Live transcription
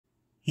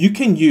You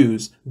can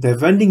use the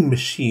vending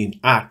machine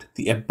at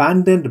the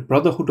abandoned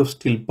Brotherhood of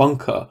Steel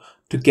bunker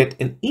to get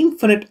an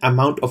infinite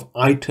amount of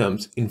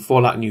items in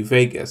Fallout New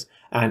Vegas,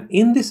 and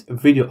in this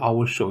video I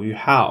will show you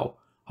how.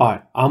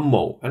 Hi, I'm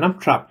Mo and I'm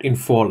trapped in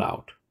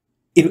Fallout.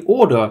 In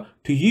order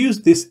to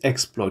use this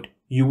exploit,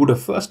 you would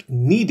have first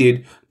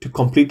needed to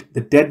complete the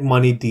Dead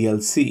Money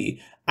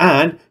DLC,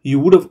 and you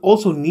would have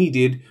also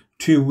needed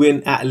to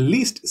win at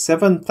least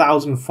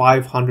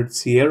 7,500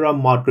 Sierra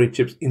Madre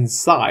chips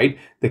inside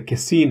the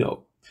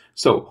casino.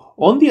 So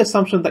on the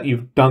assumption that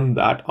you've done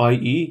that,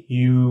 i.e.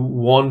 you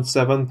won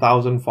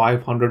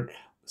 7,500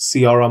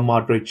 Sierra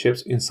Madre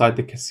chips inside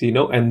the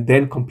casino and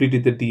then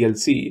completed the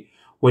DLC,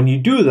 when you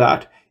do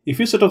that, if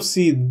you sort of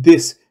see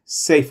this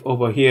safe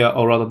over here,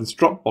 or rather this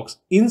drop box,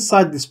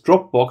 inside this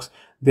drop box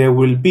there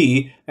will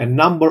be a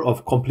number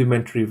of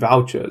complimentary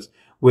vouchers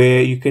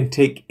where you can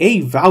take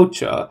a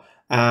voucher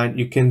and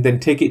you can then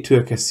take it to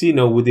a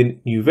casino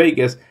within New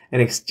Vegas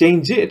and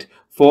exchange it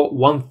for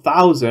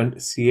 1,000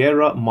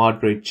 Sierra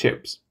Madre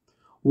chips.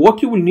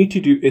 What you will need to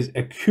do is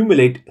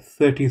accumulate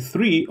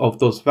 33 of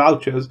those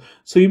vouchers,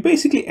 so you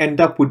basically end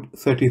up with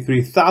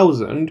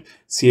 33,000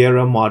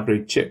 Sierra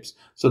Madre chips.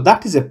 So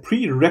that is a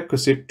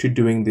prerequisite to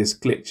doing this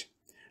glitch.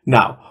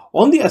 Now,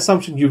 on the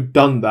assumption you've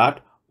done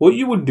that, what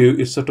you would do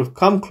is sort of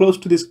come close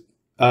to this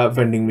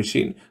vending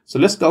machine. So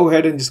let's go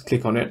ahead and just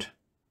click on it.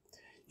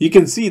 You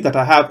can see that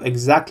I have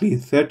exactly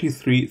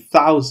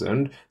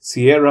 33,000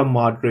 Sierra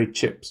Madre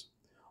chips.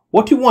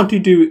 What you want to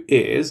do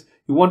is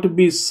you want to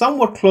be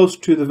somewhat close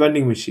to the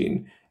vending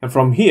machine, and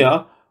from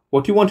here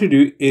what you want to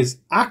do is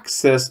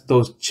access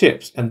those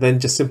chips and then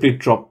just simply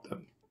drop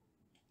them.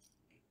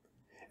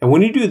 And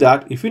when you do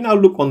that, if you now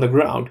look on the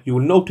ground, you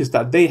will notice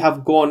that they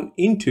have gone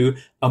into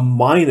a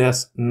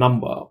minus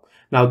number.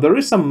 Now there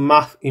is some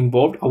math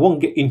involved, I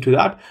won't get into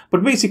that,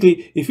 but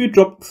basically if you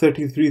drop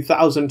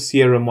 33,000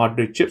 Sierra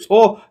Madre chips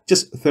or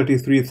just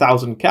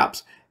 33,000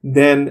 caps,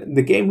 then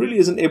the game really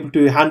isn't able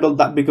to handle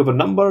that big of a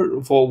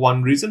number for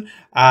one reason,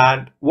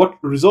 and what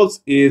results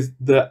is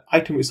the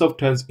item itself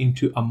turns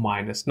into a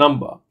minus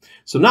number.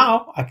 So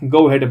now I can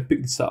go ahead and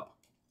pick this up.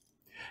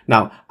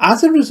 Now,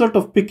 as a result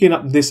of picking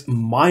up this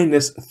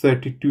minus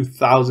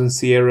 32,000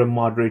 Sierra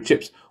Madre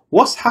chips,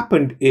 what's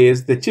happened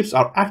is the chips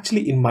are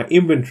actually in my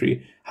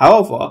inventory.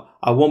 However,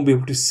 I won't be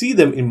able to see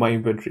them in my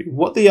inventory.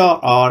 What they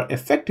are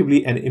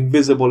effectively an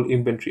invisible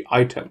inventory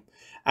item.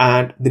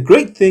 And the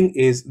great thing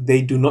is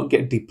they do not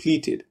get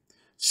depleted.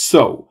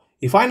 So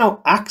if I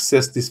now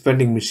access this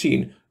vending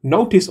machine,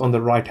 notice on the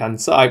right hand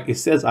side, it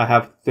says I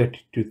have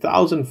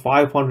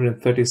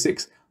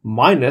 32,536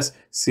 minus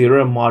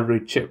Sierra Madre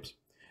chips.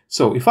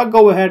 So if I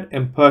go ahead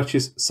and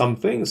purchase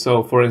something,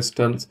 so for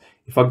instance,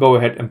 if I go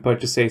ahead and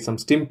purchase, say, some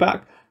stim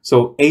pack,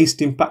 so a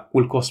stim pack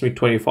will cost me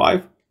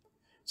 25.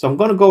 So I'm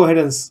going to go ahead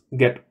and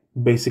get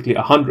basically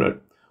 100.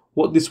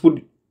 What this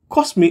would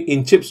cost me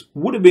in chips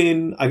would have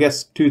been, I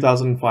guess,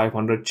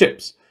 2,500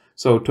 chips.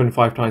 So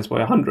 25 times by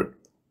 100.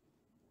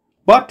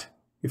 But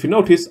if you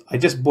notice, I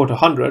just bought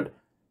 100.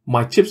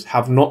 My chips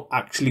have not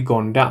actually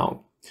gone down.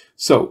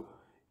 So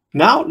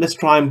now let's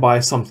try and buy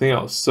something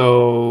else.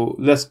 So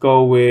let's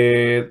go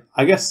with,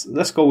 I guess,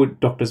 let's go with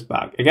doctor's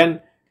bag.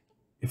 Again,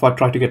 if I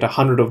try to get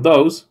 100 of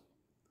those,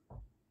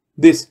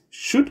 this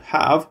should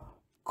have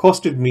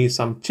costed me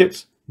some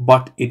chips,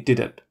 but it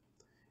didn't.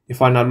 If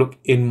I now look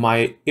in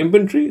my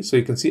inventory, so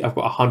you can see I've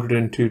got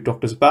 102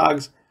 doctor's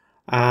bags,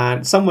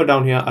 and somewhere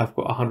down here I've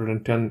got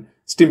 110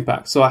 stim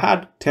packs. So I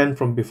had 10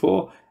 from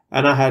before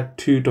and I had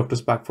 2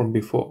 doctor's bags from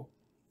before.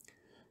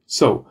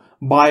 So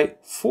by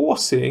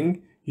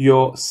forcing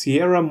your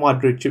Sierra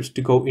Madre chips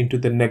to go into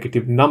the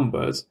negative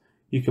numbers,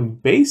 you can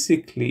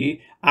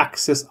basically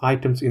access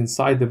items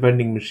inside the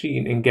vending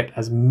machine and get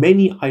as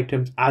many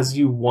items as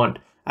you want,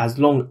 as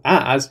long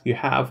as you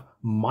have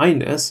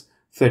minus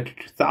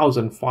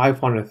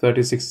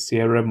 32,536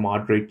 Sierra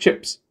Madre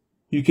chips.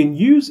 You can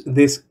use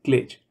this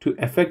glitch to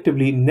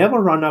effectively never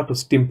run out of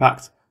stim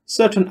packs,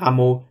 certain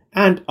ammo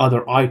and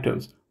other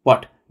items,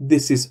 but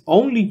this is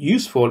only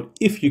useful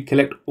if you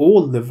collect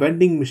all the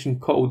vending machine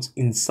codes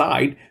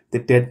inside the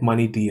Dead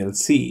Money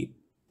DLC.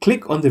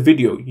 Click on the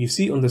video you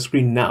see on the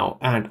screen now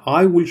and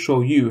I will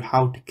show you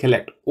how to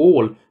collect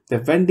all the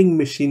vending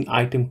machine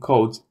item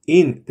codes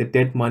in the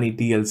Dead Money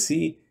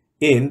DLC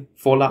in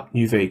Fallout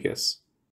New Vegas.